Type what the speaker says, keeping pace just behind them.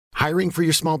Hiring for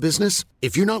your small business?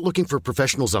 If you're not looking for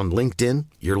professionals on LinkedIn,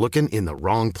 you're looking in the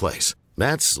wrong place.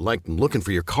 That's like looking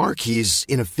for your car keys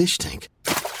in a fish tank.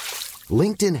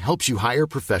 LinkedIn helps you hire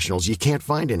professionals you can't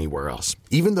find anywhere else,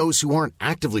 even those who aren't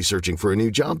actively searching for a new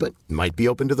job but might be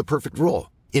open to the perfect role.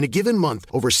 In a given month,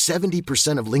 over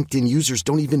 70% of LinkedIn users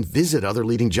don't even visit other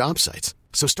leading job sites.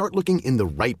 So start looking in the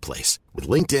right place. With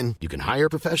LinkedIn, you can hire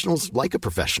professionals like a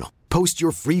professional. Post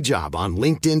your free job on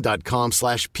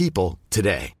linkedin.com/people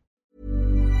today.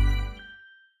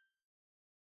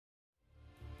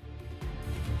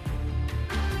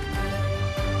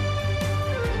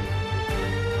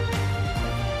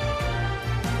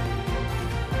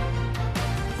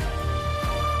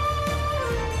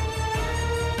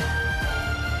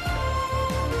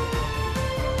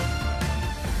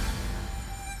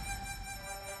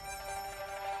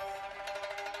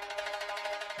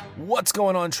 What's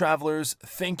going on, travelers?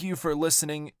 Thank you for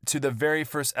listening to the very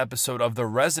first episode of The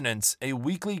Resonance, a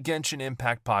weekly Genshin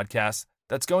Impact podcast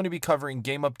that's going to be covering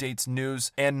game updates,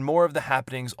 news, and more of the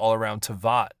happenings all around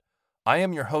Teyvat. I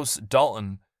am your host,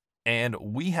 Dalton, and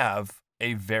we have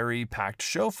a very packed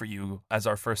show for you as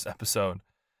our first episode.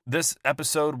 This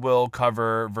episode will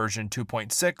cover version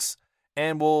 2.6,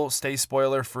 and we'll stay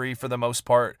spoiler-free for the most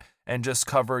part, and just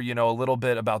cover, a little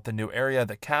bit about the new area,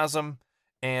 the Chasm,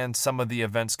 and some of the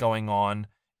events going on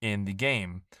in the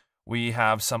game. We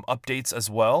have some updates as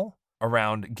well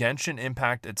around Genshin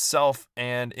Impact itself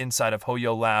and inside of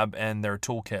Hoyo Lab and their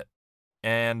toolkit.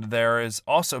 And there has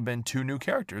also been 2 new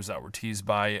characters that were teased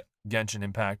by Genshin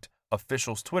Impact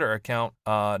official's Twitter account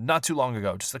not too long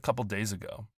ago, just a couple days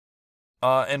ago.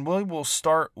 And we will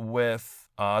start with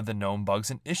the known bugs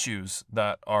and issues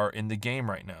that are in the game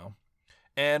right now.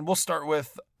 And we'll start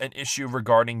with an issue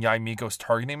regarding Yaimiko's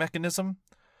targeting mechanism,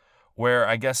 where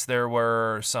I guess there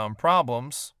were some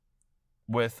problems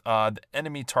with the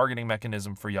enemy targeting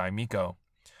mechanism for Yaimiko.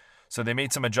 So they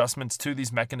made some adjustments to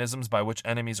these mechanisms by which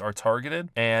enemies are targeted,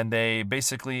 and they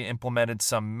basically implemented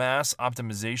some mass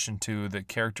optimization to the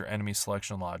character enemy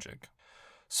selection logic.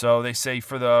 So they say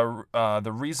for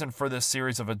the reason for this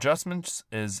series of adjustments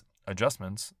is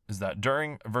that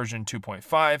during version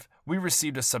 2.5, we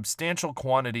received a substantial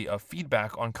quantity of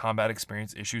feedback on combat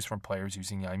experience issues from players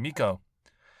using Yaimiko.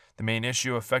 The main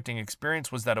issue affecting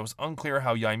experience was that it was unclear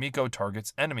how Yaimiko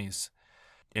targets enemies.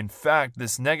 In fact,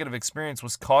 this negative experience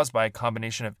was caused by a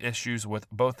combination of issues with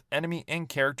both enemy and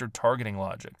character targeting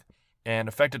logic, and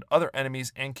affected other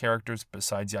enemies and characters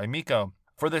besides Yaimiko.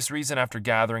 For this reason, after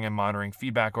gathering and monitoring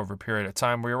feedback over a period of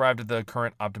time, we arrived at the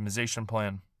current optimization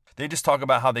plan. They just talk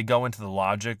about how they go into the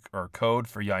logic or code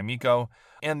for Yaimiko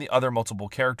and the other multiple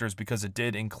characters because it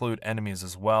did include enemies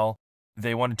as well.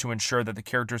 They wanted to ensure that the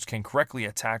characters can correctly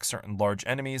attack certain large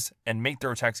enemies and make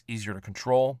their attacks easier to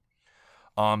control.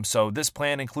 So this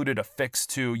plan included a fix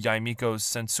to Yaimiko's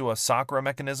Sensua Sakura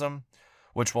mechanism,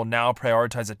 which will now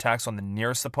prioritize attacks on the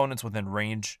nearest opponents within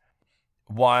range,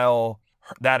 while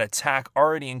that attack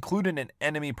already included an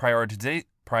enemy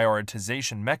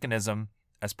prioritization mechanism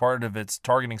as part of its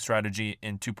targeting strategy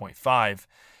in 2.5.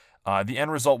 The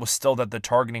end result was still that the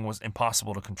targeting was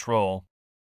impossible to control.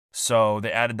 So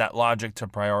they added that logic to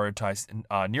prioritize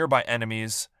nearby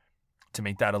enemies to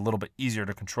make that a little bit easier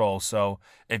to control. So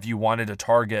if you wanted to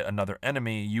target another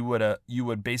enemy, you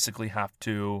would basically have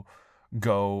to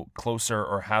go closer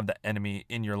or have the enemy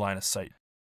in your line of sight.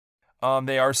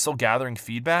 They are still gathering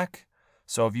feedback.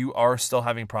 So if you are still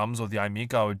having problems with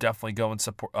Yaimiko, I would definitely go and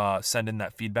send in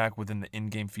that feedback within the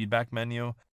in-game feedback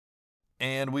menu.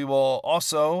 And we will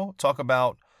also talk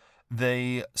about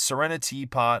the Serenity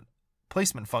Pot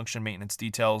placement function maintenance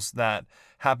details that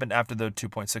happened after the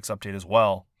 2.6 update as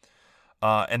well.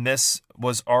 And this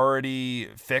was already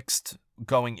fixed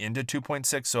going into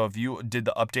 2.6. So if you did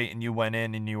the update and you went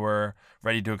in and you were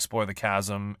ready to explore the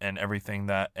chasm and everything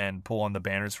and pull on the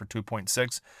banners for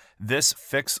 2.6, this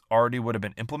fix already would have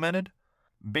been implemented.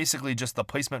 Basically, just the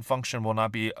placement function will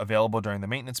not be available during the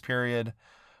maintenance period,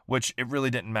 which it really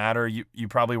didn't matter. You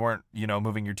probably weren't,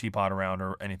 moving your teapot around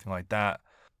or anything like that.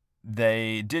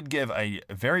 They did give a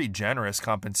very generous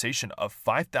compensation of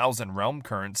 5,000 realm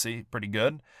currency, pretty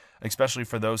good, especially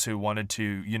for those who wanted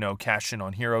to, cash in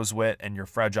on Hero's Wit and your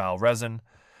fragile resin.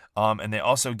 And they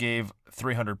also gave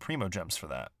 300 Primo Gems for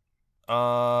that.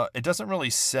 It doesn't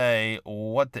really say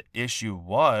what the issue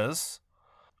was,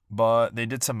 but they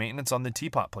did some maintenance on the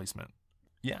teapot placement.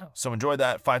 Yeah, so enjoy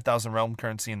that 5,000 realm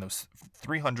currency and those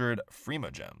 300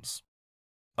 Primo Gems.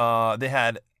 They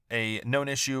had a known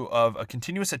issue of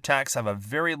continuous attacks have a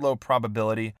very low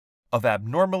probability of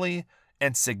abnormally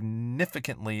and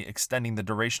significantly extending the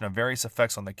duration of various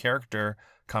effects on the character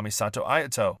Kamisato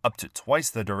Ayato up to twice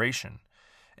the duration.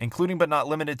 including but not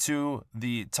limited to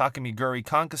the Takamiguri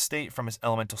Kanka state from his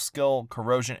elemental skill,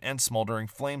 corrosion, and smoldering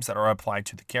flames that are applied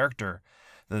to the character.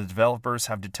 The developers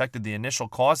have detected the initial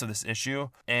cause of this issue,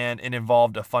 and it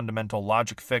involved a fundamental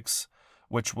logic fix,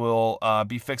 which will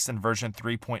be fixed in version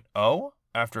 3.0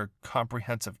 after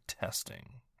comprehensive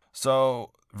testing.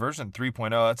 So, version 3.0,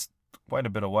 that's quite a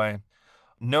bit away.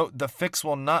 Note, the fix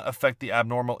will not affect the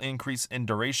abnormal increase in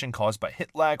duration caused by hit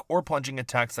lag or plunging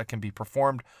attacks that can be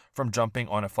performed from jumping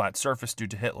on a flat surface due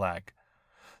to hit lag.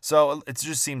 So it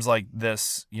just seems like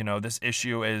this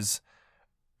issue is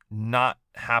not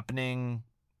happening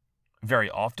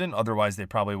very often. Otherwise, they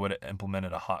probably would have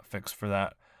implemented a hot fix for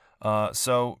that.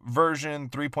 So version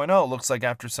 3.0 looks like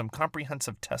after some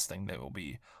comprehensive testing, they will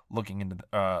be looking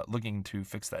to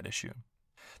fix that issue.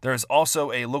 There is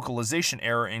also a localization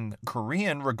error in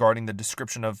Korean regarding the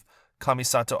description of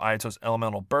Kamisato Ayato's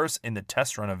elemental burst in the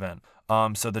test run event.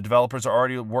 So the developers are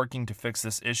already working to fix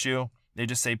this issue. They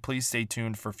just say, please stay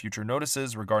tuned for future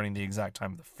notices regarding the exact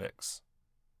time of the fix.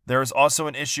 There is also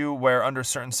an issue where under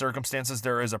certain circumstances,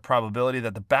 there is a probability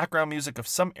that the background music of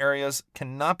some areas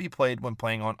cannot be played when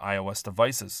playing on iOS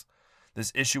devices.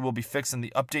 This issue will be fixed in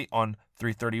the update on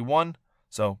 3/31,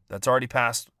 so that's already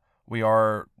passed. We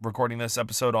are recording this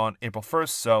episode on April 1st,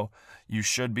 so you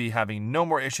should be having no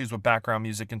more issues with background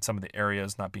music in some of the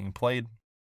areas not being played.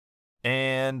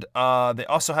 And they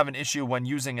also have an issue when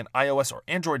using an iOS or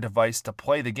Android device to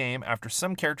play the game. After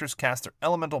some characters cast their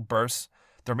elemental bursts,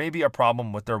 there may be a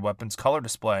problem with their weapon's color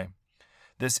display.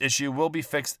 This issue will be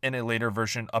fixed in a later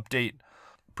version update.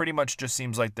 Pretty much just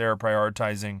seems like they're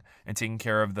prioritizing and taking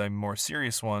care of the more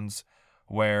serious ones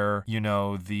where,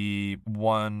 the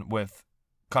one with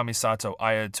Kamisato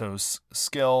Ayato's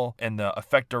skill and the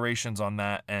effect durations on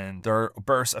that and their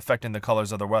bursts affecting the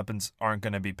colors of their weapons aren't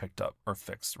going to be picked up or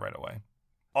fixed right away.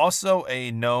 Also a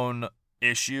known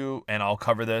issue, and I'll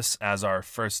cover this as our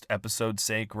first episode's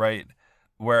sake, right?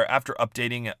 Where after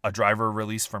updating a driver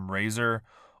release from Razer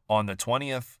on the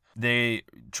 20th,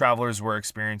 travelers were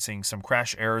experiencing some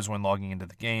crash errors when logging into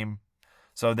the game.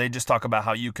 So they just talk about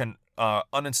how you can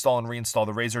uninstall and reinstall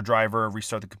the Razer driver,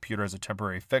 restart the computer as a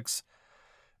temporary fix.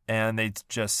 And they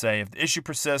just say, if the issue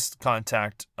persists,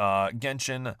 contact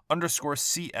Genshin_CS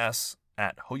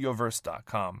at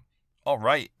hoyoverse.com. All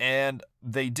right, and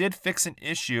they did fix an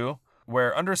issue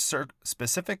where under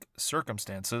specific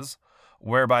circumstances,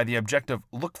 whereby the objective,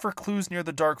 look for clues near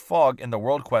the dark fog in the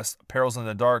world quest, Perils in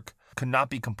the Dark, could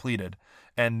not be completed.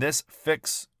 And this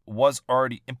fix was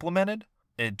already implemented.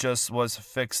 It just was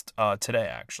fixed today,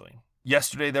 actually.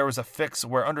 Yesterday, there was a fix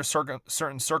where under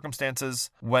certain circumstances,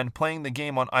 when playing the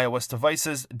game on iOS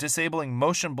devices, disabling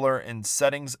motion blur in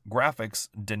settings graphics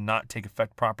did not take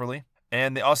effect properly.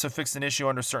 And they also fixed an issue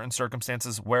under certain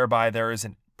circumstances whereby there is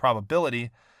a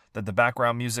probability that the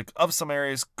background music of some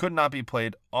areas could not be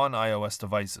played on iOS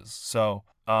devices. So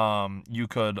you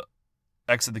could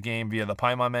exit the game via the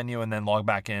Paimon menu and then log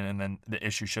back in, and then the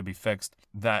issue should be fixed.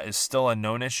 That is still a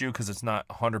known issue because it's not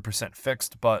 100%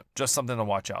 fixed, but just something to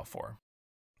watch out for.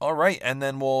 All right, and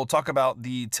then we'll talk about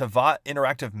the Teyvat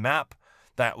interactive map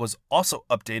that was also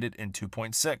updated in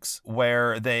 2.6,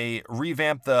 where they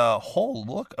revamped the whole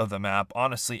look of the map,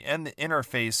 honestly, and the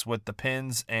interface with the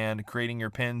pins and creating your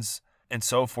pins and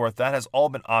so forth. That has all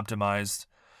been optimized.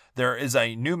 There is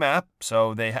a new map,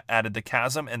 so they added the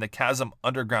Chasm and the Chasm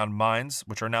underground mines,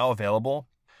 which are now available.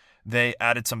 They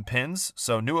added some pins,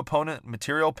 so new opponent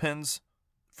material pins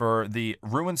for the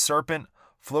Ruined Serpent,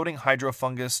 Floating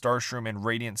Hydrofungus, Starshroom, and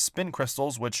Radiant Spin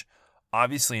Crystals, which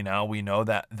obviously now we know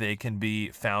that they can be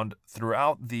found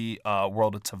throughout the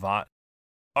world of Teyvat.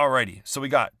 Alrighty, so we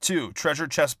got 2 treasure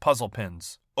chest puzzle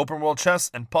pins, open world chests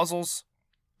and puzzles,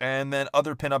 and then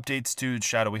other pin updates to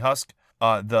Shadowy Husk,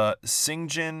 the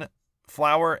Singjin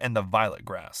Flower, and the Violet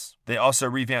Grass. They also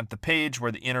revamped the page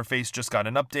where the interface just got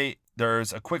an update.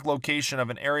 There's a quick location of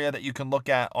an area that you can look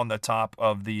at on the top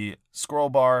of the scroll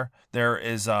bar. There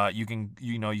is you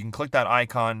can click that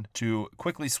icon to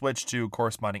quickly switch to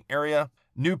corresponding area.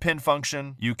 New pin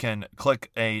function. You can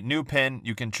click a new pin.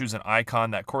 You can choose an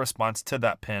icon that corresponds to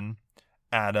that pin.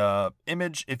 Add a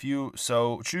image if you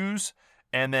so choose,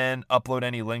 and then upload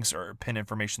any links or pin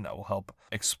information that will help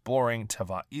exploring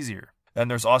Teyvat easier. Then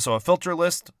there's also a filter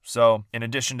list. So in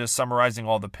addition to summarizing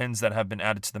all the pins that have been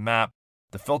added to the map,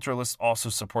 the filter list also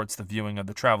supports the viewing of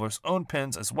the traveler's own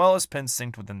pins as well as pins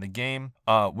synced within the game,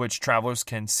 which travelers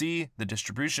can see the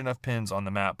distribution of pins on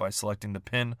the map by selecting the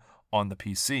pin on the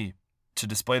PC. To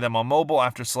display them on mobile,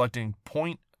 after selecting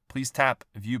point, please tap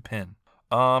View Pin.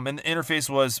 And the interface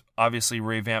was obviously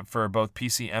revamped for both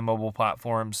PC and mobile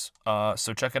platforms,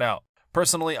 so check it out.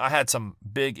 Personally, I had some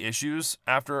big issues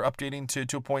after updating to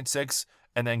 2.6,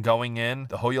 and then going in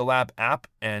the HoYoLab app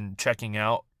and checking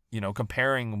out,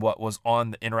 comparing what was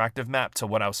on the interactive map to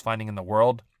what I was finding in the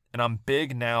world. And I'm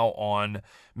big now on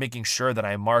making sure that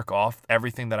I mark off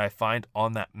everything that I find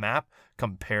on that map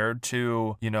compared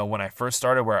to, when I first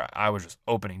started, where I was just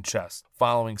opening chests,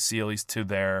 following Sealies to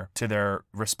their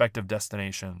respective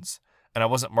destinations. And I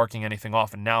wasn't marking anything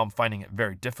off. And now I'm finding it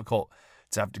very difficult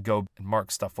to have to go and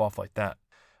mark stuff off like that.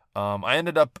 I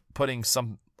ended up putting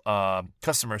some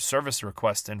customer service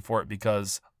request in for it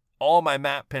because all my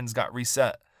map pins got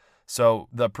reset. So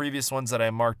the previous ones that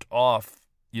I marked off,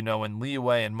 in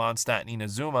Liyue and Mondstadt and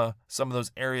Inazuma, some of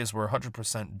those areas were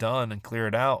 100% done and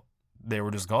cleared out. They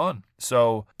were just gone.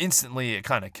 So instantly it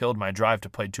kind of killed my drive to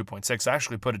play 2.6. I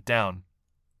actually put it down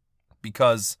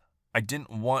because I didn't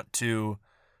want to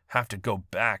have to go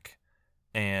back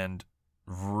and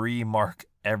remark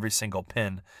every single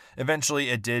pin.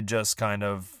 Eventually it did just kind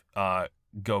of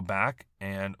go back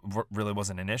and really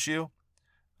wasn't an issue.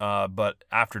 But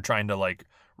after trying to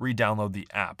re-download the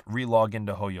app, re-log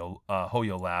into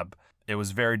HoYoLab, it was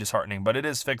very disheartening, but it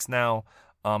is fixed now.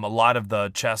 A lot of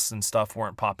the chests and stuff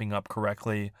weren't popping up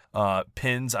correctly.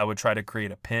 Pins, I would try to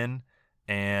create a pin,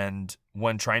 and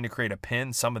when trying to create a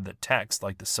pin, some of the text,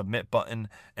 like the submit button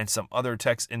and some other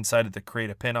text inside of the create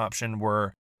a pin option,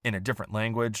 were in a different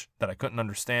language that I couldn't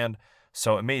understand.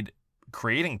 So it made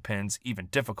creating pins even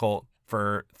difficult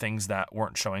for things that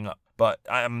weren't showing up. But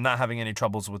I'm not having any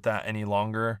troubles with that any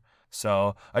longer.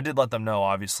 So I did let them know,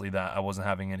 obviously, that I wasn't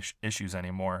having any issues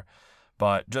anymore,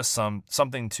 but just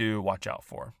something to watch out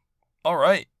for. All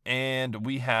right, and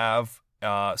we have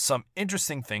some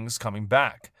interesting things coming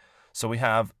back. So we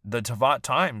have the Teyvat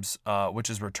Times, which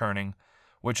is returning,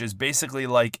 which is basically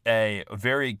like a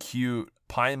very cute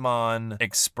Paimon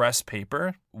Express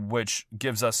paper, which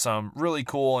gives us some really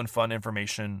cool and fun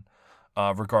information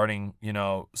regarding,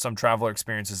 some traveler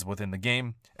experiences within the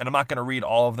game. And I'm not going to read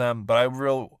all of them, but I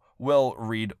will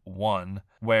read one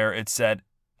where it said,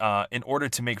 in order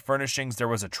to make furnishings, there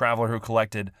was a traveler who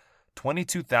collected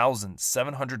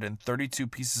 22,732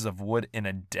 pieces of wood in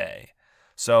a day.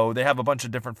 So they have a bunch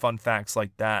of different fun facts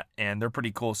like that, and they're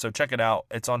pretty cool. So check it out.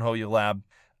 It's on HoYoLab,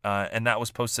 and that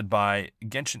was posted by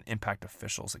Genshin Impact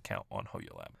Official's account on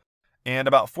HoYoLab. And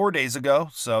about 4 days ago,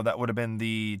 so that would have been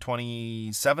the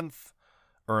 27th,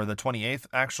 or the 28th,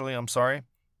 actually, I'm sorry,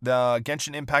 the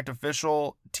Genshin Impact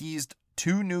Official teased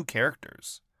 2 new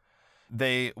characters.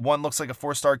 One looks like a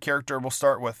 4-star character. We'll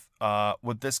start with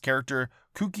this character,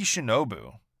 Kuki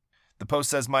Shinobu. The post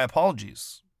says, "My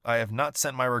apologies. I have not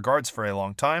sent my regards for a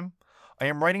long time. I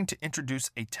am writing to introduce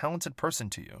a talented person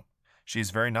to you. She is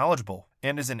very knowledgeable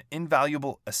and is an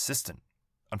invaluable assistant.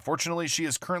 Unfortunately, she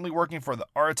is currently working for the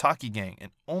Arataki gang and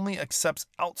only accepts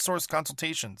outsourced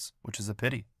consultations, which is a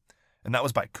pity." And that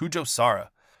was by Kujo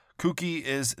Sara. Kuki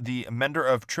is the Mender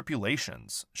of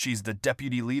Tripulations. She's the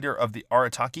deputy leader of the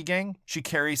Arataki gang. She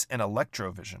carries an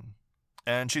electrovision.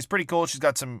 And she's pretty cool. She's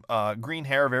got some green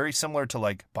hair, very similar to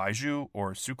like Baiju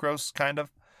or Sucrose, kind of.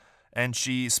 And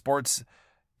she sports,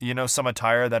 some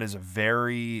attire that is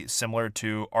very similar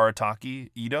to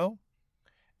Arataki Ito.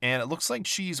 And it looks like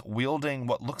she's wielding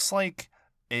what looks like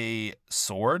a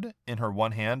sword in her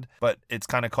one hand, but it's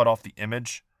kind of cut off the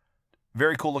image.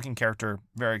 Very cool looking character.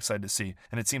 Very excited to see.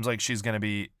 And it seems like she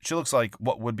looks like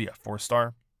what would be a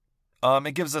 4-star.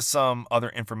 It gives us some other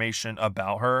information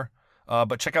about her.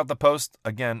 But check out the post.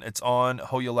 Again, it's on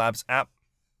HoYoLab's app.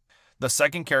 The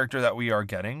second character that we are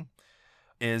getting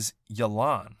is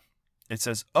Yelan. It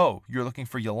says, "Oh, you're looking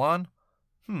for Yelan?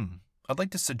 I'd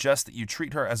like to suggest that you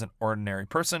treat her as an ordinary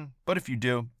person, but if you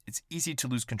do, it's easy to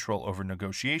lose control over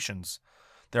negotiations.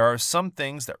 There are some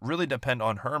things that really depend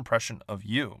on her impression of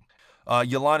you."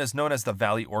 Yelan is known as the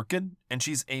Valley Orchid, and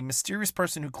she's a mysterious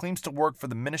person who claims to work for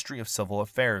the Ministry of Civil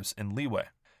Affairs in Liyue.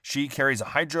 She carries a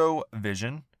hydro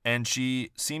vision, and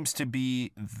she seems to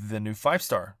be the new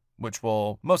 5-star, which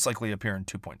will most likely appear in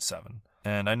 2.7.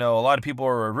 And I know a lot of people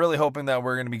are really hoping that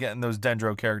we're going to be getting those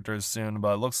Dendro characters soon,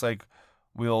 but it looks like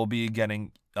we'll be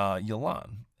getting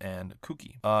Yelan and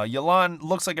Kuki. Yelan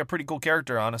looks like a pretty cool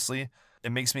character, honestly.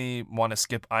 It makes me want to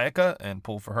skip Ayaka and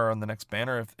pull for her on the next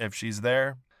banner if she's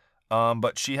there.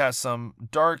 But she has some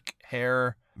dark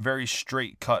hair, very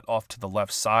straight cut off to the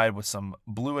left side with some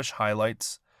bluish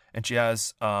highlights. And she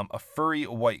has a furry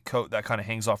white coat that kind of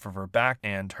hangs off of her back,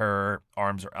 and her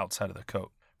arms are outside of the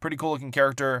coat. Pretty cool looking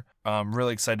character. I'm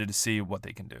really excited to see what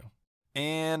they can do.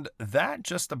 And that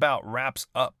just about wraps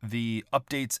up the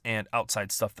updates and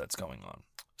outside stuff that's going on.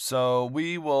 So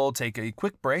we will take a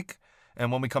quick break.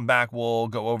 And when we come back, we'll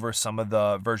go over some of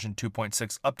the version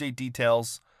 2.6 update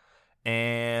details.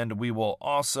 And we will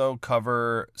also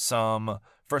cover some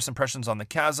first impressions on the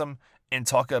Chasm and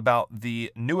talk about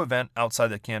the new event outside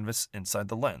the canvas, inside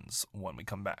the lens, when we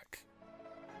come back.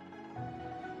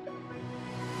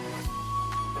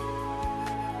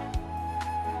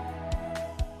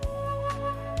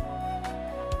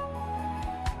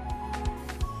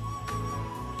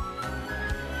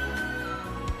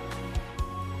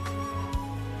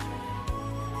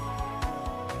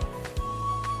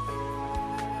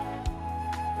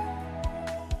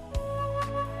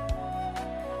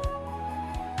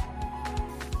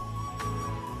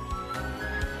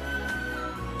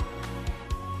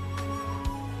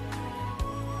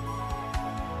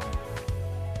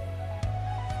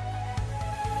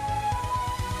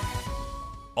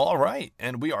 All right,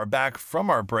 and we are back from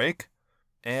our break,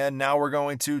 and now we're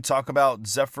going to talk about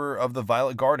Zephyr of the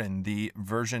Violet Garden, the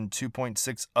version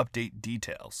 2.6 update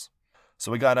details.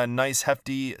 So we got a nice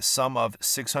hefty sum of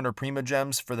 600 Prima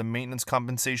Gems for the maintenance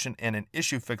compensation and an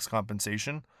issue fix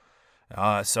compensation.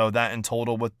 So that in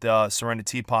total with the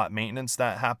Serenity Teapot maintenance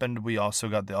that happened, we also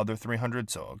got the other 300,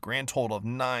 so a grand total of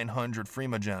 900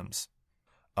 Prima Gems.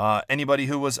 Anybody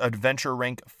who was Adventure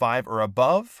rank 5 or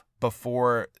above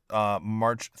before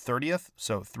March 30th,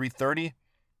 so 3/30,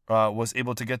 was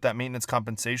able to get that maintenance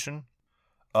compensation.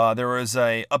 There was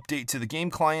a update to the game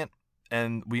client,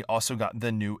 and we also got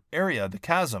the new area, the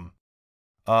Chasm,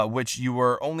 which you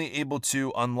were only able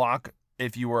to unlock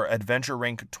if you were Adventure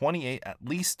rank 28 at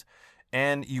least,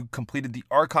 and you completed the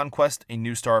Archon quest, A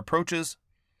New Star Approaches,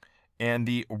 and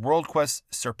the World Quest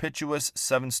Serpituous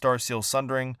 7-star Seal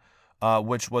Sundering,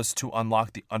 which was to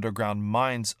unlock the underground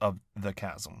mines of the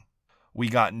Chasm. We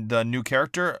got the new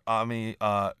character,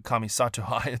 Kamisato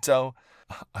Ayato.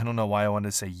 I don't know why I wanted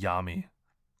to say Yami,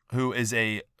 who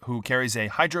carries a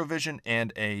Hydrovision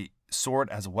and a sword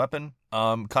as a weapon.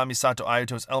 Kamisato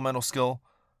Ayato's elemental skill,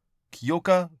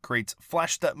 Kyoka, creates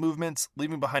flash step movements,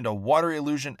 leaving behind a water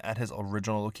illusion at his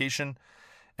original location,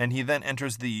 and he then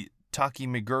enters the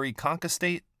Takimiguri Kanka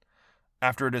state.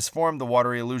 After it is formed, the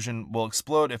watery illusion will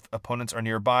explode if opponents are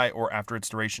nearby or after its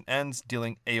duration ends,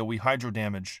 dealing AoE hydro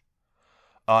damage.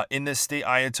 In this state,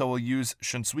 Ayato will use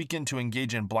Shunswiken to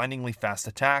engage in blindingly fast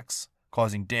attacks,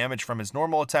 causing damage from his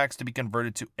normal attacks to be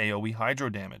converted to AoE hydro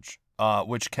damage,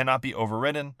 which cannot be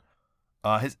overridden.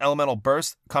 His elemental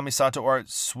burst, Kamisato Art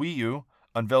Suiyu,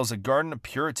 unveils a garden of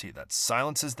purity that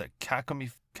silences the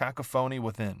cacophony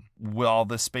within. While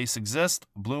this space exists,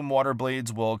 Bloom Water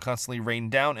Blades will constantly rain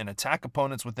down and attack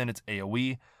opponents within its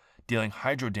AoE, dealing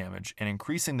hydro damage and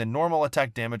increasing the normal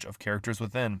attack damage of characters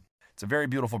within. It's a very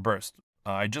beautiful burst.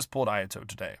 I just pulled Ayato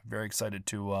today. Very excited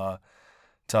to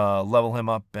level him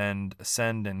up and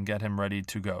ascend and get him ready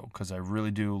to go, because I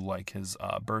really do like his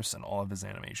bursts and all of his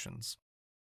animations.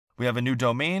 We have a new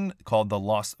domain called the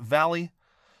Lost Valley.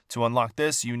 To unlock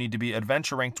this, you need to be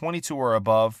Adventure rank 22 or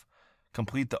above,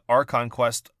 complete the Archon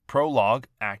Quest Prologue,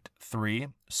 Act 3,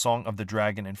 Song of the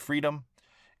Dragon and Freedom,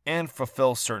 and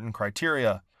fulfill certain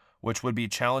criteria, which would be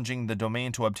challenging the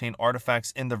domain to obtain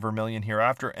artifacts in the Vermilion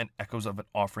Hereafter and Echoes of an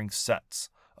Offering sets.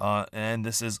 And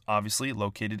this is obviously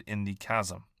located in the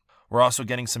Chasm. We're also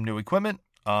getting some new equipment.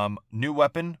 New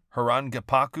weapon,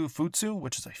 Harangepaku Futsu,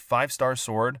 which is a 5-star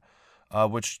sword,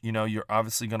 which you're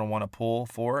obviously going to want to pull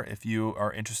for if you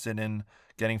are interested in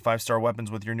getting 5-star weapons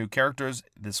with your new characters.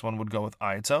 This one would go with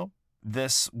Ayato.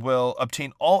 This will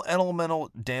obtain all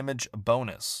elemental damage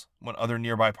bonus. When other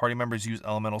nearby party members use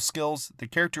elemental skills, the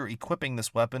character equipping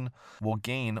this weapon will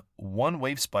gain 1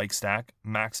 wave spike stack,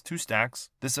 max 2 stacks.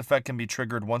 This effect can be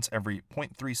triggered once every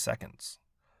 0.3 seconds.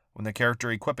 When the character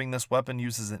equipping this weapon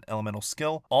uses an elemental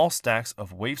skill, all stacks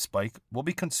of wave spike will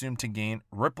be consumed to gain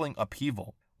rippling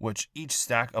upheaval, which each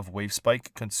stack of wave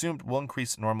spike consumed will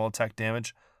increase normal attack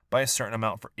damage by a certain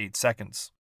amount for 8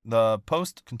 seconds. The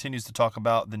post continues to talk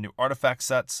about the new artifact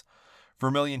sets.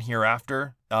 Vermilion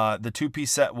Hereafter, the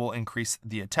 2-piece set will increase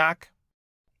the attack,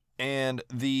 and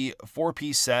the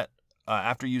 4-piece set,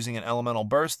 after using an elemental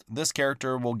burst, this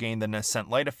character will gain the Nascent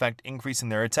Light effect, increasing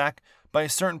their attack by a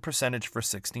certain percentage for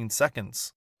 16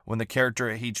 seconds. When the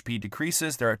character HP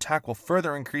decreases, their attack will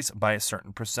further increase by a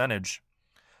certain percentage.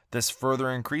 This further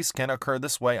increase can occur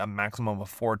this way a maximum of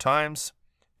 4 times,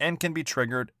 and can be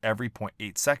triggered every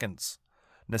 0.8 seconds.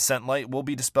 Nascent Light will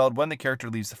be dispelled when the character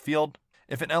leaves the field.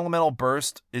 If an elemental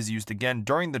burst is used again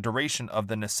during the duration of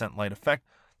the Nascent Light effect,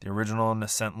 the original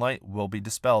Nascent Light will be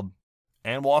dispelled.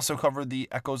 And we'll also cover the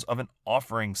Echoes of an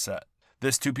Offering set.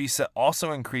 This 2-piece set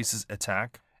also increases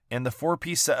attack, and the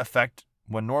 4-piece set effect,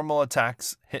 when normal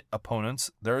attacks hit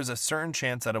opponents, there is a certain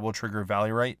chance that it will trigger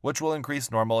Valorite, which will increase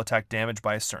normal attack damage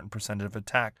by a certain percentage of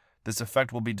attack. This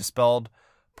effect will be dispelled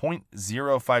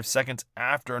 0.05 seconds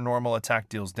after a normal attack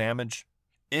deals damage.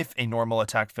 If a normal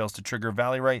attack fails to trigger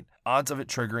Valley, odds of it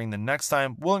triggering the next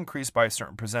time will increase by a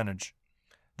certain percentage.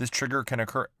 This trigger can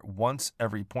occur once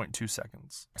every 0.2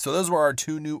 seconds. So those were our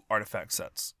 2 new artifact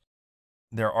sets.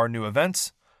 There are new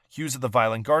events. Hues of the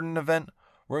Violent Garden event,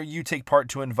 where you take part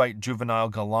to invite juvenile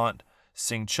gallant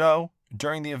Sing Cho.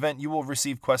 During the event, you will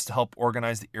receive quests to help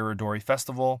organize the Iridori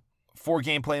Festival. 4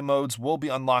 gameplay modes will be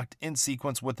unlocked in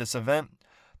sequence with this event: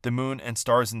 the Moon and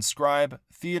Stars Inscribe,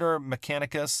 Theater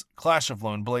Mechanicus, Clash of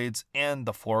Lone Blades, and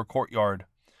the Floor Courtyard.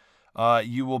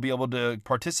 You will be able to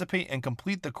participate and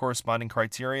complete the corresponding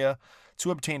criteria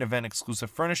to obtain event-exclusive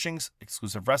furnishings,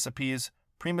 exclusive recipes,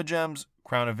 Prima Gems,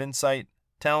 Crown of Insight,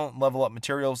 talent level up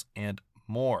materials, and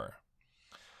more.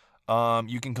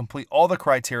 You can complete all the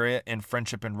criteria in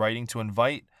Friendship and Writing to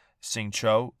invite Sing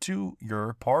Cho to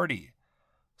your party.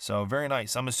 So very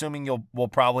nice. I'm assuming we'll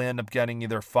probably end up getting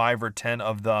either 5 or 10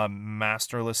 of the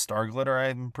Masterless Star Glitter,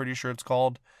 I'm pretty sure it's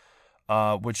called,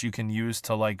 which you can use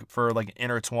to for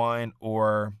Intertwine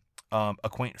or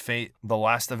Acquaint Fate. The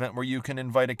last event where you can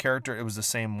invite a character, it was the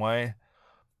same way.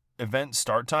 Event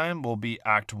start time will be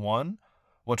Act 1,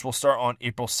 which will start on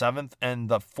April 7th, and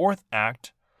the 4th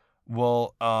act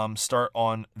will start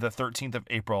on the 13th of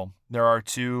April. There are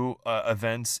 2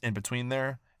 events in between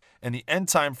there. And the end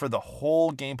time for the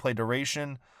whole gameplay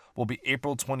duration will be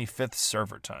April 25th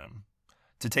server time.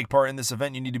 To take part in this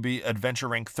event, you need to be adventure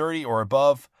rank 30 or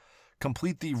above,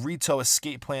 complete the Rito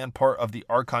escape plan part of the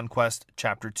Archon quest,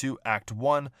 Chapter 2, Act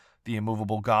 1, The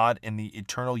Immovable God in the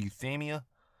Eternal Euthymia.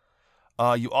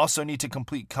 You also need to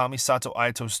complete Kamisato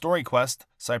Ayato's story quest,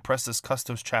 Cypressus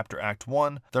Custos Chapter Act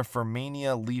 1, The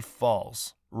Fermania Leaf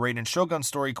Falls. Raiden Shogun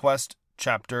story quest,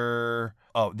 The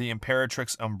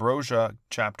Imperatrix Ambrosia,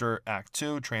 Chapter Act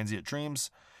 2, Transient Dreams,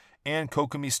 and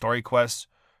Kokumi Story Quest,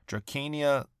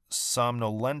 Dracania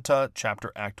Somnolenta,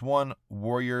 Chapter Act 1,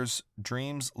 Warriors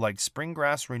Dreams Like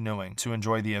Springgrass Renewing. To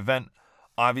enjoy the event,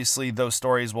 obviously those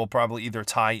stories will probably either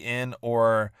tie in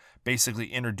or basically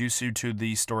introduce you to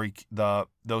the story,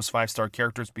 those 5-star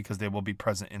characters, because they will be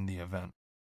present in the event.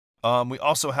 We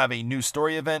also have a new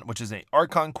story event, which is a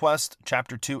Archon quest,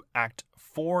 Chapter 2, Act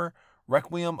 4,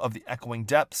 Requiem of the Echoing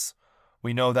Depths.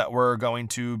 We know that we're going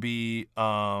to be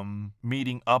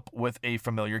meeting up with a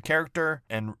familiar character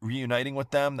and reuniting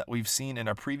with them that we've seen in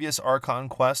a previous Archon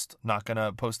quest. Not going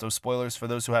to post those spoilers for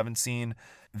those who haven't seen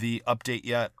the update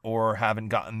yet or haven't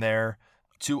gotten there.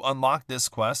 To unlock this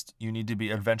quest, you need to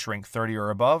be adventure rank 30 or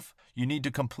above. You need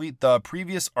to complete the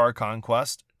previous Archon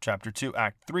quest, Chapter 2,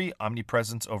 Act 3,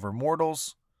 Omnipresence Over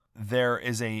Mortals. There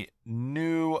is a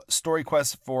new story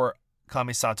quest for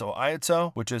Kamisato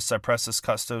Ayato, which is Cypressus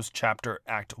Custos Chapter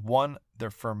Act 1, The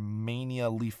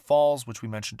Fermania Leaf Falls, which we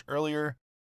mentioned earlier.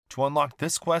 To unlock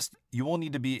this quest, you will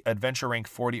need to be adventure rank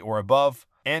 40 or above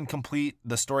and complete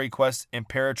the story quest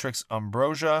Imperatrix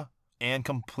Ambrosia, and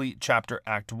complete Chapter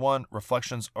Act 1,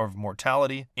 Reflections of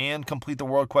Mortality, and complete the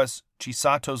world quest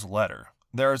Chisato's Letter.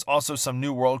 There's also some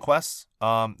new world quests.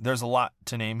 There's a lot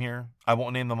to name here. I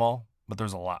won't name them all, but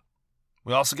there's a lot.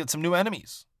 We also get some new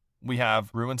enemies. We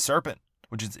have Ruined Serpent,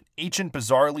 which is an ancient,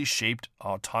 bizarrely shaped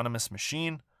autonomous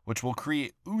machine, which will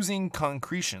create oozing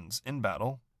concretions in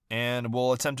battle, and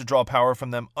will attempt to draw power from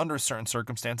them under certain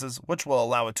circumstances, which will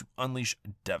allow it to unleash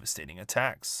devastating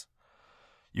attacks.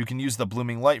 You can use the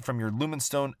Blooming Light from your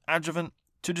Lumenstone adjuvant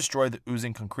to destroy the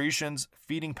oozing concretions,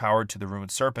 feeding power to the Ruined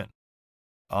Serpent.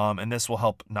 And this will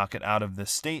help knock it out of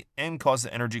this state and cause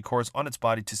the energy cores on its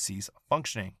body to cease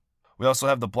functioning. We also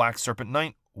have the Black Serpent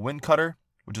Knight, Windcutter,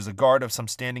 which is a guard of some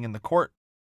standing in the court.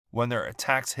 When their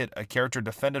attacks hit a character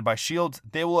defended by shields,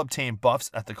 they will obtain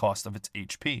buffs at the cost of its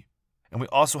HP. And we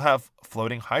also have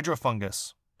Floating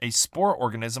Hydrofungus, a spore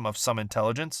organism of some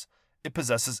intelligence. It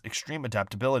possesses extreme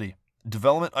adaptability.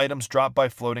 Development items dropped by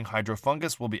Floating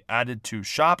Hydrofungus will be added to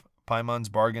Shop, Paimon's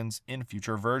Bargains in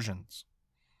future versions.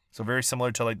 So very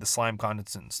similar to the slime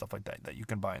condensate and stuff like that you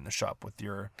can buy in the shop with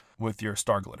your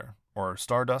Star Glitter or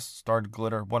Stardust, Star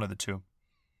Glitter, one of the two.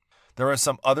 There are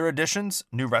some other additions,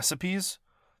 new recipes.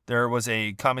 There was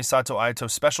a Kamisato Ayato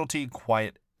specialty,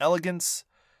 Quiet Elegance.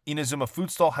 Inazuma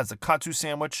Food Stall has a Katsu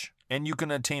sandwich, and you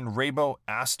can attain Rainbow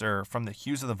Aster from the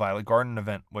Hues of the Violet Garden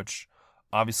event, which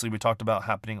obviously we talked about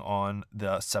happening on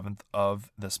the 7th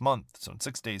of this month, so in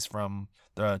 6 days from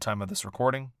the time of this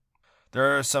recording.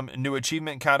 There are some new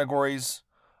achievement categories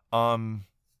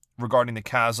regarding the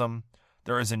Chasm.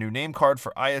 There is a new name card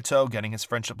for Ayato, getting his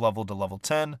friendship level to level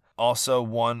 10. Also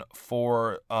one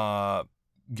for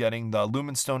getting the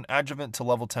Lumenstone adjuvant to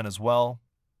level 10 as well.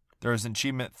 There is an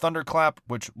achievement Thunderclap,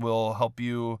 which will help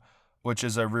you, which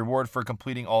is a reward for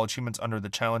completing all achievements under the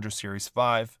Challenger Series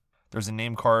 5. There's a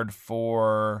name card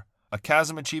for a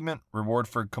Chasm achievement, reward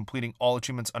for completing all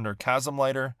achievements under Chasm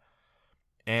Lighter,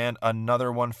 and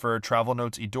another one for Travel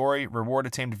Notes Idori, reward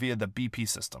attained via the BP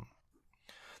system.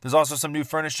 There's also some new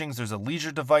furnishings. There's a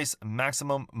leisure device,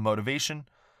 maximum motivation.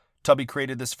 Tubby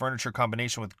created this furniture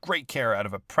combination with great care out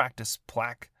of a practice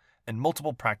plaque and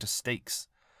multiple practice stakes.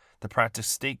 The practice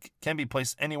stake can be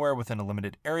placed anywhere within a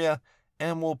limited area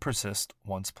and will persist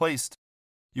once placed.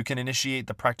 You can initiate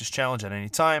the practice challenge at any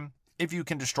time. If you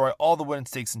can destroy all the wooden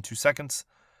stakes in 2 seconds,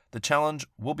 the challenge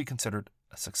will be considered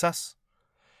a success.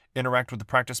 Interact with the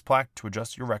practice plaque to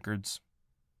adjust your records.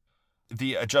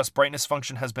 The adjust brightness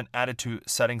function has been added to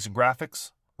settings and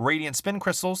graphics. Radiant spin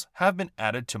crystals have been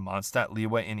added to Mondstadt,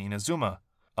 Liyue, and Inazuma.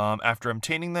 After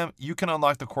obtaining them, you can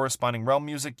unlock the corresponding realm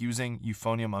music using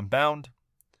Euphonium Unbound.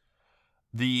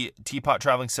 The Teapot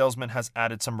Traveling Salesman has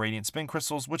added some Radiant Spin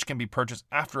Crystals, which can be purchased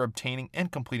after obtaining and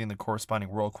completing the corresponding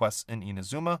world quests in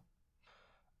Inazuma.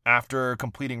 After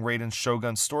completing Raiden's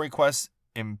Shogun story quest,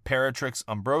 Imperatrix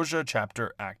Ambrosia,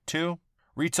 Chapter Act 2,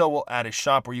 retail will add a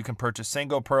shop where you can purchase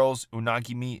Sango Pearls,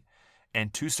 Unagi Meat,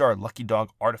 and 2-star Lucky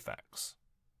Dog artifacts.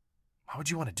 Why would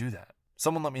you want to do that?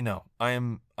 Someone let me know.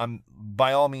 I'm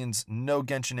by all means no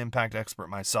Genshin Impact expert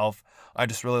myself. I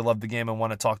just really love the game and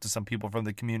want to talk to some people from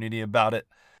the community about it.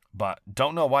 But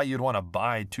don't know why you'd want to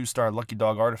buy 2-star Lucky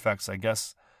Dog artifacts, I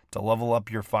guess, to level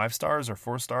up your 5 stars or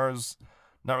 4 stars.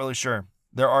 Not really sure.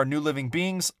 There are new living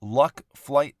beings, Luck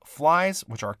Flight Flies,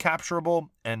 which are capturable,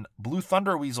 and Blue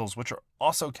Thunder Weasels, which are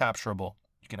also capturable.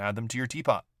 You can add them to your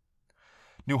teapot.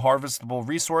 New harvestable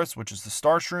resource, which is the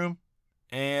Star Shroom.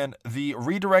 And the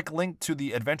redirect link to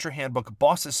the Adventure Handbook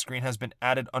Bosses screen has been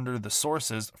added under the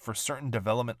sources for certain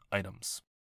development items.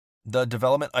 The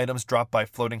development items dropped by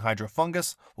Floating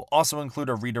Hydrofungus will also include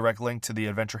a redirect link to the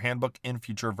Adventure Handbook in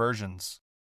future versions.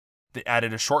 They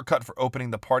added a shortcut for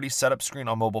opening the party setup screen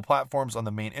on mobile platforms on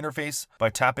the main interface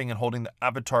by tapping and holding the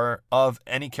avatar of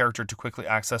any character to quickly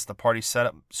access the party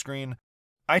setup screen.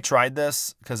 I tried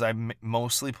this because I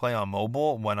mostly play on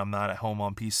mobile when I'm not at home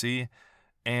on PC.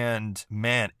 And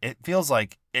man, it feels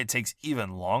like it takes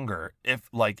even longer. If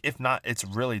not, it's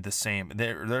really the same.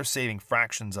 They're saving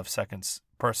fractions of seconds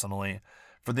personally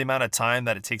for the amount of time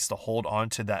that it takes to hold on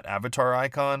to that avatar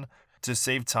icon to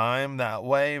save time that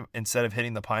way instead of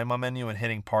hitting the Paimon menu and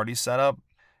hitting party setup.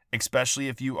 Especially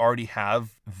if you already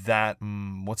have that,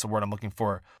 what's the word I'm looking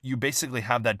for? You basically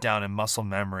have that down in muscle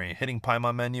memory. Hitting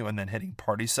Paimon menu and then hitting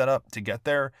party setup to get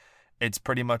there. It's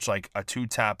pretty much like a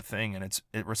 2-tap thing, and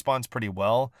it responds pretty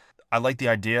well. I like the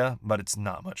idea, but it's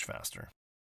not much faster.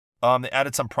 They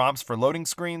added some prompts for loading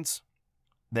screens.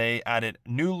 They added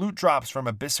new loot drops from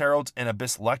Abyss Heralds and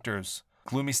Abyss Lectors,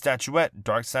 Gloomy Statuette,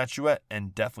 Dark Statuette,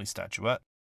 and Deathly Statuette.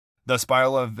 The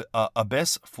Spiral of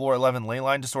Abyss Floor 11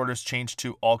 Leyline Disorders changed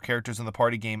to all characters in the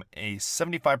party game a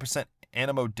 75%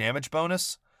 animo damage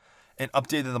bonus, and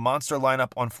updated the monster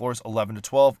lineup on floors 11 to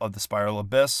 12 of the Spiral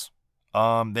Abyss.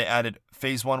 They added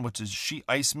Phase 1, which is Sheet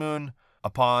Ice Moon.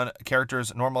 Upon a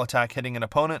character's normal attack hitting an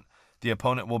opponent, the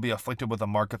opponent will be afflicted with a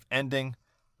Mark of Ending,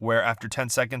 where after 10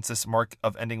 seconds, this Mark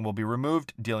of Ending will be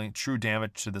removed, dealing true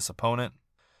damage to this opponent.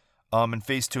 In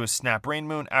Phase 2 is Snap Rain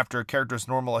Moon. After a character's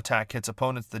normal attack hits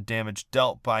opponents, the damage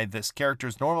dealt by this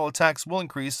character's normal attacks will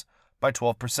increase by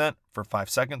 12% for 5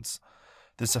 seconds.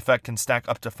 This effect can stack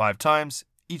up to 5 times.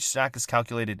 Each stack is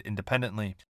calculated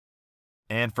independently.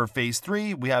 And for Phase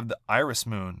 3, we have the Iris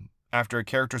Moon. After a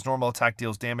character's normal attack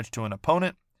deals damage to an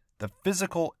opponent, the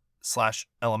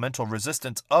physical/elemental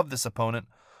resistance of this opponent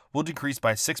will decrease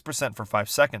by 6% for 5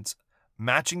 seconds,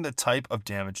 matching the type of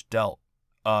damage dealt.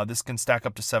 This can stack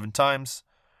up to 7 times.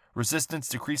 Resistance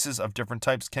decreases of different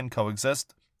types can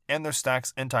coexist, and their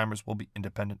stacks and timers will be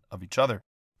independent of each other.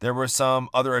 There were some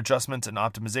other adjustments and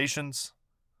optimizations.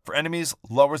 For enemies,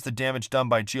 lowers the damage done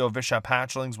by Geovishap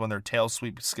hatchlings when their tail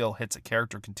sweep skill hits a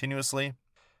character continuously,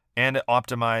 and it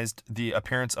optimized the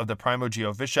appearance of the Primo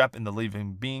Geovishap in the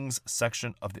Living Beings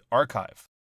section of the archive.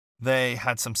 They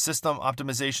had some system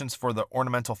optimizations for the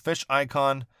ornamental fish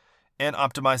icon, and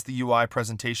optimized the UI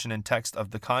presentation and text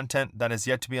of the content that is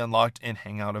yet to be unlocked in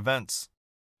Hangout events.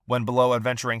 When below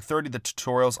Adventure Rank 30, the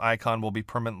tutorials icon will be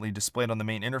permanently displayed on the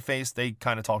main interface. They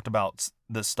kind of talked about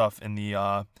this stuff in the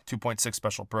 2.6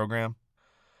 special program.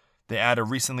 They added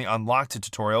recently unlocked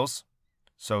tutorials.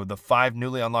 So the 5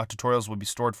 newly unlocked tutorials will be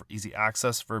stored for easy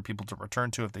access for people to return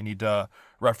to if they need to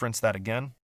reference that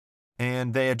again.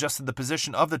 And they adjusted the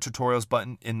position of the tutorials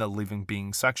button in the Living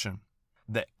Beings section.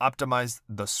 They optimized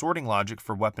the sorting logic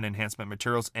for weapon enhancement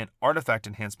materials and artifact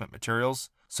enhancement materials.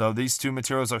 So these 2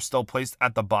 materials are still placed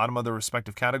at the bottom of their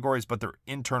respective categories, but their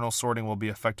internal sorting will be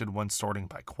affected when sorting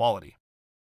by quality.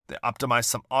 They optimized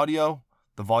some audio.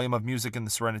 The volume of music in the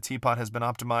Serenity Teapot has been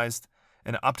optimized,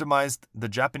 and it optimized the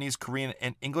Japanese, Korean,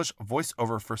 and English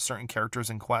voiceover for certain characters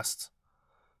and quests.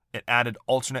 It added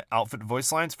alternate outfit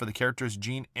voice lines for the characters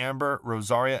Jean, Amber,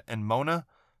 Rosaria, and Mona.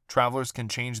 Travelers can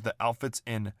change the outfits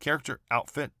in character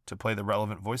outfit to play the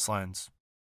relevant voice lines.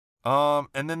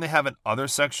 And then they have an other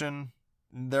section.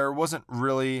 There wasn't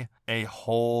really a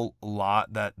whole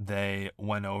lot that they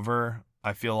went over.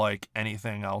 I feel like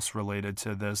anything else related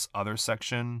to this other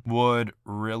section would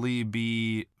really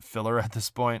be filler at this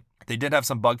point. They did have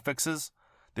some bug fixes.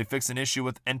 They fixed an issue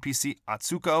with NPC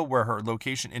Atsuko where her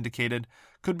location indicated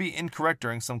could be incorrect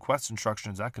during some quest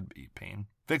instructions. That could be a pain.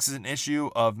 Fixes an issue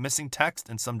of missing text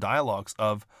and some dialogues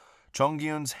of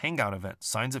Chongyun's hangout event,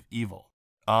 Signs of Evil.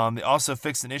 They also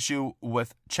fixed an issue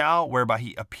with Chao whereby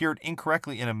he appeared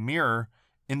incorrectly in a mirror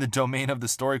in the domain of the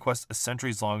story quest A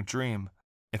Centuries Long Dream.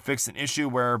 It fixed an issue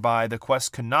whereby the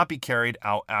quest could not be carried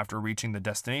out after reaching the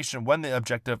destination when the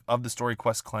objective of the story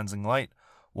quest Cleansing Light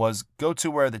was go to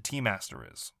where the Tea Master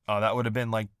is. That would have been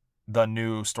like the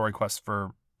new story quest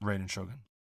for Raiden Shogun.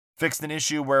 Fixed an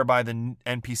issue whereby the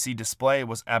NPC display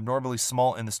was abnormally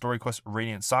small in the story quest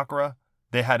Radiant Sakura.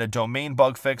 They had a domain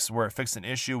bug fix where it fixed an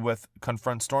issue with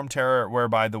Confront Storm Terror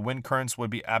whereby the wind currents would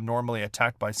be abnormally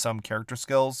attacked by some character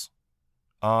skills.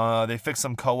 They fixed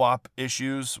some co-op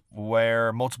issues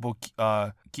where multiple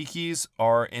Kikis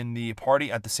are in the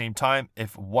party at the same time.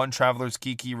 If one traveler's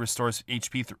Kiki restores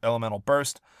HP through Elemental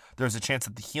Burst, there's a chance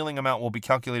that the healing amount will be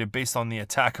calculated based on the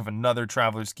attack of another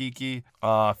traveler's Kiki.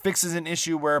 Fixes an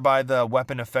issue whereby the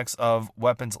weapon effects of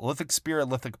weapons Lithic Spear,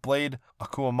 Lithic Blade,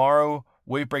 Akuamaru,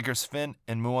 Wavebreaker's Fin,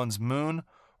 and Muon's Moon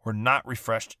were not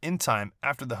refreshed in time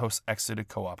after the host exited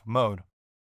co-op mode.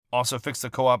 Also fixed the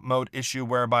co-op mode issue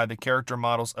whereby the character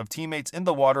models of teammates in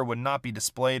the water would not be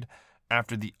displayed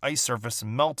after the ice surface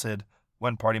melted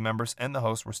when party members and the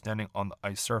host were standing on the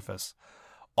ice surface.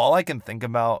 All I can think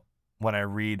about when I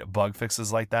read bug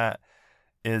fixes like that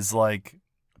is like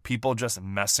people just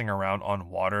messing around on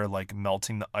water, like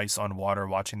melting the ice on water,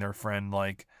 watching their friend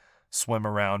like swim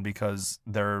around because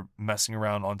they're messing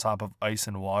around on top of ice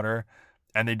and water,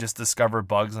 and they just discover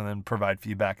bugs and then provide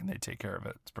feedback and they take care of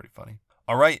it. It's pretty funny.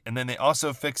 All right, and then they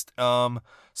also fixed some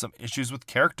issues with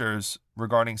characters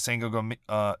regarding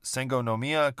Sango no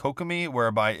Miya Kokumi,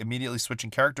 whereby immediately switching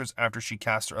characters after she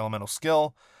cast her elemental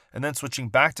skill and then switching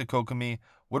back to Kokumi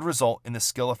would result in the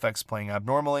skill effects playing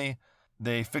abnormally.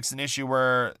 They fixed an issue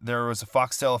where there was a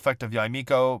foxtail effect of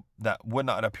Yaimiko that would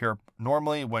not appear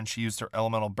normally when she used her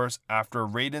elemental burst after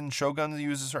Raiden Shogun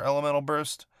uses her elemental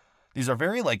burst. These are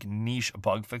very like niche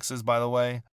bug fixes, by the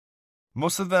way.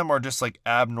 Most of them are just like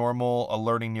abnormal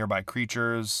alerting nearby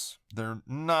creatures. They're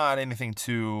not anything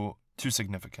too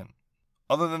significant.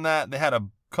 Other than that, they had a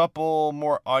couple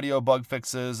more audio bug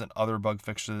fixes and other bug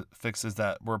fixes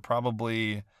that were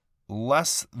probably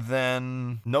less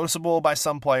than noticeable by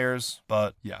some players,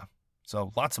 but yeah.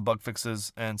 So lots of bug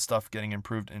fixes and stuff getting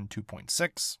improved in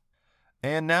 2.6.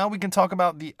 And now we can talk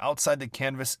about the outside the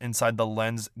canvas, inside the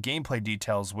lens gameplay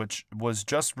details, which was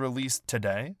just released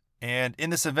today. And in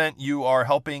this event, you are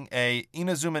helping a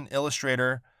Inazuman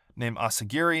illustrator named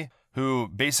Asagiri, who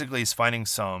basically is finding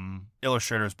some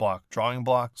illustrator's block, drawing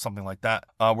block, something like that,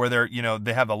 where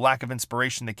they have a lack of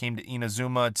inspiration. They came to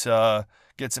Inazuma to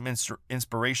get some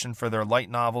inspiration for their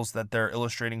light novels that they're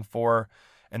illustrating for,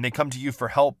 and they come to you for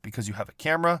help because you have a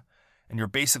camera, and you're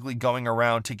basically going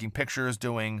around taking pictures,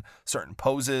 doing certain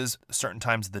poses, certain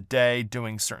times of the day,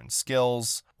 doing certain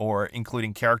skills, or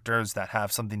including characters that have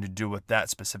something to do with that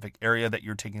specific area that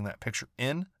you're taking that picture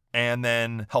in, and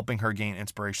then helping her gain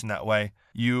inspiration that way.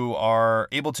 You are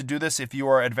able to do this if you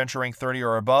are adventure rank 30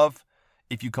 or above,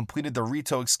 if you completed the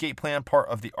Rito escape plan part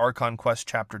of the Archon Quest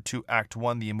Chapter 2 Act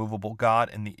 1, The Immovable God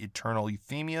and the Eternal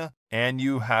Euthymia, and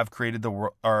you have completed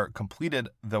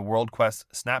the World Quest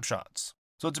snapshots.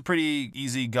 So it's a pretty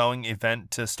easy-going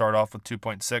event to start off with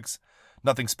 2.6.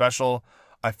 Nothing special.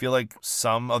 I feel like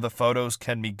some of the photos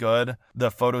can be good.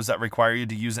 The photos that require you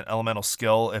to use an elemental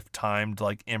skill, if timed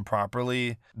like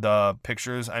improperly, the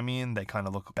pictures, they kind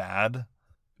of look bad.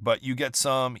 But you get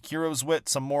some Hero's Wit,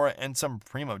 some Mora, and some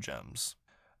Primo Gems.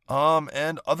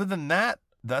 And other than that,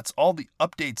 that's all the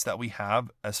updates that we have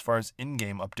as far as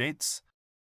in-game updates.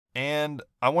 And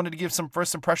I wanted to give some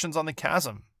first impressions on the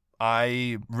Chasm.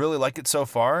 I really like it so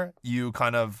far. You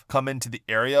kind of come into the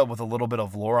area with a little bit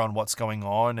of lore on what's going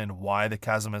on and why the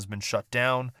Chasm has been shut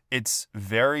down. It's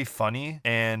very funny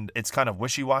and it's kind of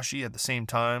wishy-washy at the same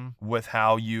time with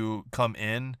how you come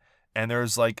in. And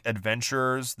there's like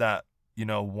adventurers that,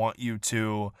 want you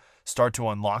to start to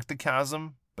unlock the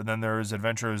Chasm. But then there's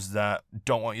adventurers that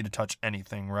don't want you to touch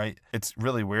anything, right? It's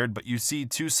really weird, but you see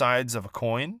two sides of a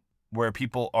coin. where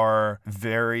people are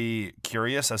very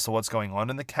curious as to what's going on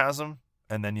in the chasm.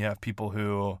 And then you have people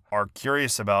who are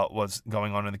curious about what's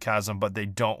going on in the chasm, but they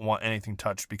don't want anything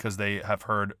touched because they have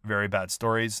heard very bad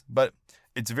stories. But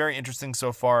it's very interesting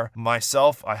so far.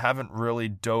 Myself, I haven't really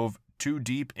dove too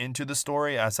deep into the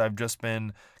story as I've just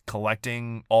been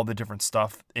collecting all the different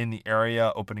stuff in the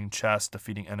area, opening chests,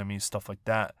 defeating enemies, stuff like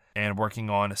that, and working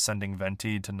on ascending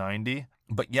Venti to 90.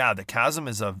 But yeah, the chasm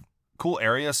is a cool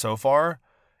area so far.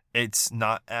 It's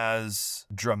not as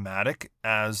dramatic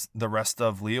as the rest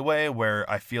of Liyue, where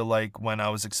I feel like when I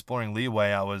was exploring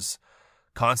Liyue, I was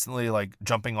constantly like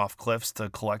jumping off cliffs to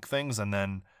collect things and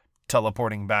then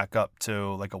teleporting back up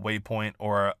to like a waypoint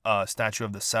or a statue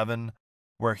of the Seven.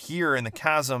 Where here in the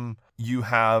chasm, you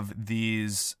have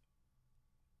these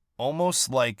almost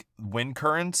like wind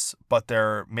currents, but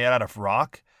they're made out of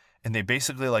rock, and they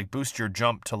basically like boost your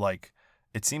jump to like,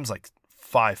 it seems like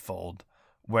 5-fold,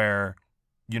 where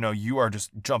you are just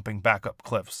jumping back up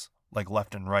cliffs, like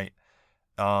left and right.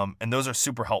 And those are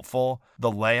super helpful.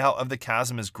 The layout of the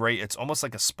chasm is great. It's almost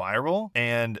like a spiral,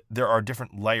 and there are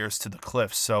different layers to the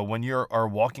cliffs. So when you are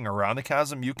walking around the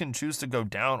chasm, you can choose to go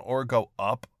down or go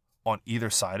up on either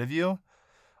side of you,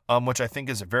 which I think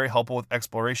is very helpful with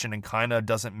exploration and kind of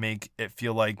doesn't make it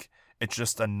feel like it's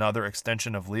just another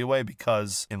extension of Liyue,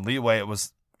 because in Liyue it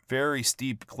was very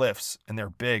steep cliffs and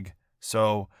they're big.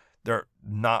 So there are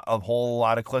not a whole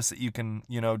lot of cliffs that you can,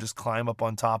 just climb up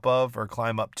on top of or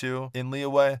climb up to in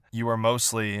Liyue. You were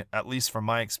mostly, at least from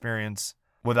my experience,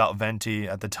 without Venti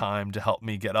at the time to help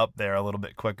me get up there a little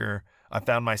bit quicker. I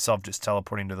found myself just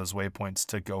teleporting to those waypoints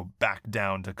to go back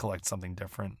down to collect something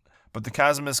different. But the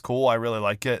chasm is cool. I really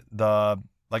like it.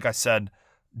 Like I said,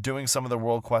 doing some of the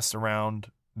world quests around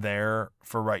there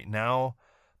for right now,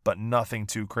 but nothing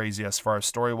too crazy as far as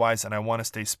story-wise, and I want to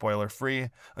stay spoiler-free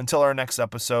until our next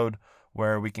episode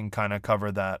where we can kind of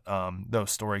cover that those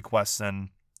story quests, and,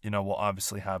 we'll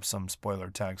obviously have some spoiler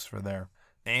tags for there.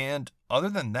 And other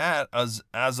than that, as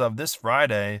of this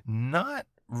Friday, not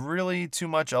really too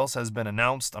much else has been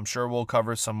announced. I'm sure we'll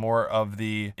cover some more of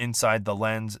the Inside the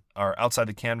Lens, or Outside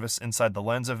the Canvas, Inside the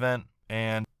Lens event,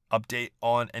 and update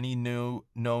on any new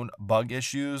known bug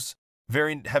issues.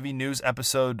 Very heavy news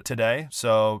episode today.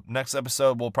 So next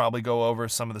episode, we'll probably go over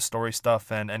some of the story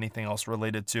stuff and anything else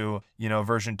related to,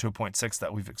 version 2.6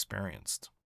 that we've experienced.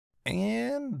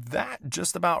 And that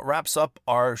just about wraps up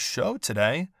our show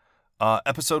today.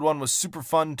 Episode 1 was super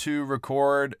fun to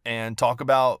record and talk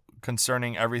about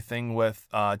concerning everything with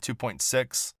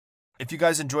 2.6. If you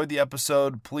guys enjoyed the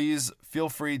episode, please feel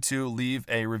free to leave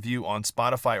a review on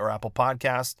Spotify or Apple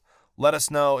Podcast. Let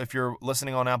us know if you're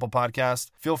listening on Apple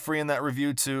Podcast. Feel free in that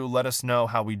review to let us know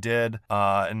how we did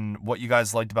and what you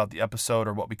guys liked about the episode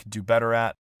or what we could do better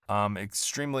at. I'm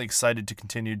extremely excited to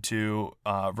continue to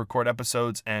record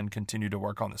episodes and continue to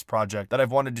work on this project that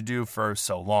I've wanted to do for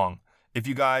so long. If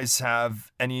you guys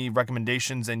have any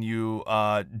recommendations and you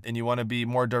want to be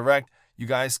more direct, you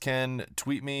guys can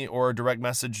tweet me or direct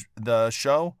message the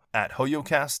show at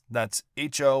HoYoCast. That's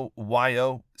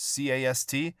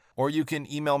HoYoCast. Or you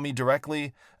can email me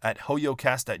directly at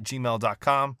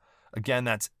hoyocast@gmail.com. Again,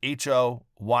 that's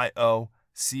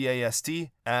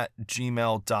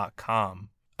HoYoCast@gmail.com.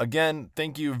 Again,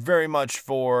 thank you very much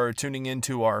for tuning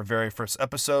into our very first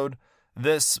episode.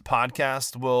 This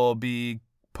podcast will be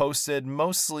posted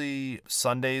mostly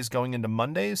Sundays going into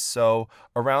Mondays, so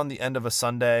around the end of a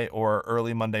Sunday or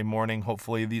early Monday morning,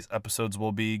 hopefully these episodes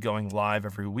will be going live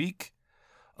every week.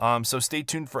 So stay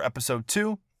tuned for episode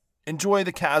 2. Enjoy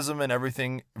the chasm and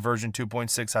everything version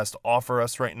 2.6 has to offer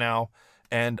us right now,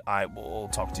 and I will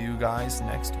talk to you guys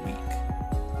next week.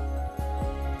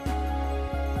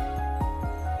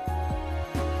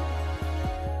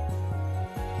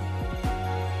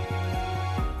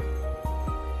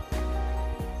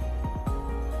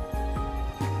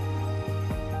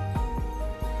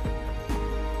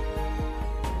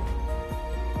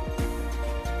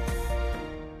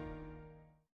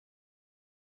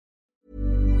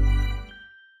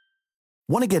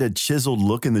 Want to get a chiseled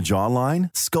look in the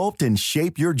jawline? Sculpt and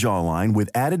shape your jawline with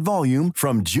added volume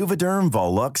from Juvederm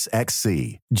Volux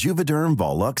XC. Juvederm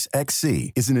Volux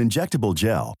XC is an injectable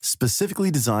gel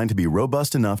specifically designed to be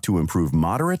robust enough to improve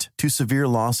moderate to severe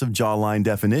loss of jawline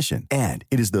definition. And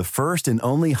it is the first and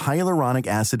only hyaluronic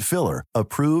acid filler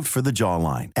approved for the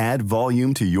jawline. Add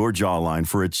volume to your jawline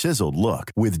for a chiseled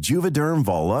look with Juvederm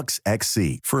Volux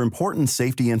XC. For important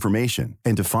safety information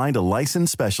and to find a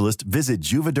licensed specialist, visit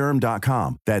juvederm.com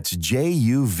Juvederm.com. That's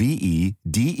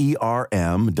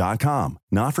Juvederm.com.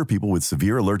 Not for people with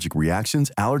severe allergic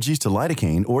reactions, allergies to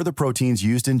lidocaine, or the proteins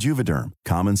used in Juvederm.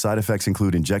 Common side effects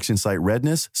include injection site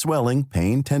redness, swelling,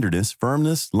 pain, tenderness,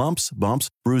 firmness, lumps, bumps,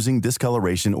 bruising,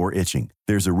 discoloration, or itching.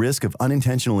 There's a risk of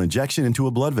unintentional injection into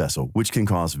a blood vessel, which can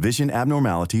cause vision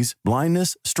abnormalities,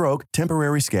 blindness, stroke,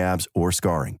 temporary scabs, or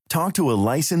scarring. Talk to a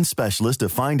licensed specialist to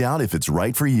find out if it's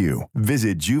right for you.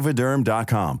 Visit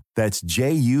Juvederm.com. That's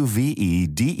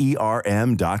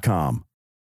Juvederm.com.